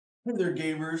Hey there,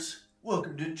 gamers.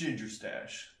 Welcome to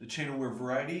Gingerstache, the channel where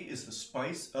variety is the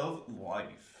spice of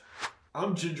life.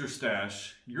 I'm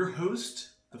Gingerstache, your host,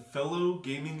 the fellow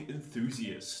gaming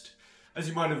enthusiast. As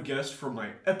you might have guessed from my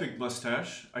epic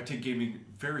mustache, I take gaming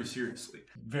very seriously.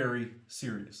 Very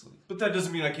seriously. But that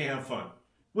doesn't mean I can't have fun.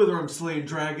 Whether I'm slaying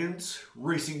dragons,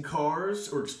 racing cars,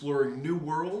 or exploring new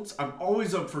worlds, I'm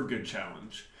always up for a good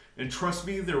challenge. And trust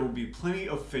me, there will be plenty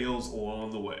of fails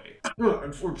along the way.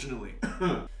 Unfortunately.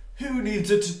 Who needs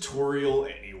a tutorial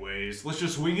anyways? Let's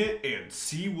just wing it and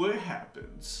see what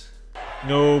happens.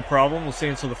 No problem. We'll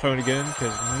answer the phone again,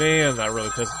 because man, that really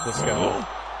pisses this guy off.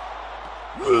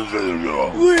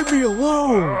 Leave me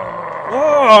alone!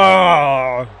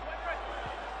 Ah!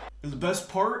 And the best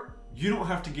part? You don't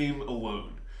have to game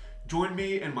alone. Join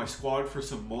me and my squad for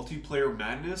some multiplayer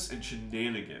madness and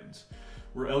shenanigans.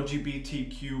 We're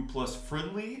LGBTQ plus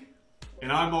friendly,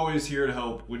 and I'm always here to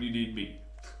help when you need me.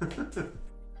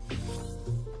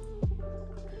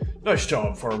 Nice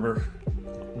job, farmer.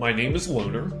 My name is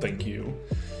Loner, thank you.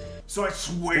 So I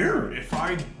swear, if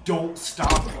I don't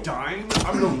stop dying,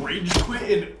 I'm gonna rage quit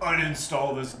and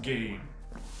uninstall this game.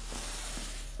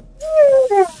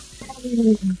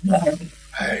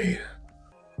 Hey.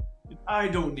 I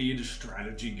don't need a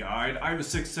strategy guide. I have a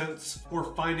sixth sense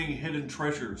for finding hidden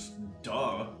treasures.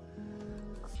 Duh.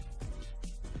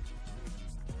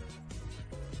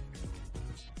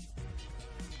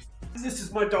 This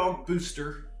is my dog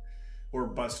Booster. Or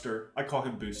Buster. I call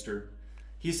him Booster.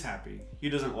 He's happy. He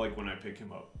doesn't like when I pick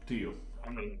him up. Do you?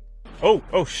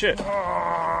 Oh shit.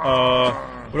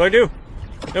 What do I do?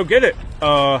 No, get it.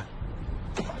 Oh,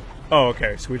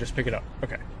 okay, so we just pick it up.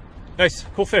 Okay. Nice,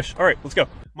 cool fish. Alright, let's go.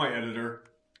 My editor.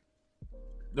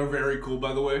 They're very cool,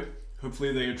 by the way.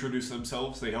 Hopefully they introduce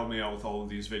themselves. They help me out with all of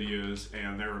these videos,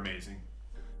 and they're amazing.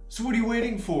 So what are you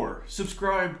waiting for?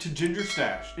 Subscribe to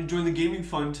Gingerstache and join the gaming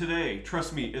fun today.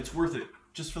 Trust me, it's worth it.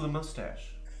 Just for the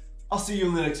mustache. I'll see you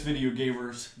in the next video,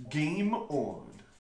 gamers. Game on.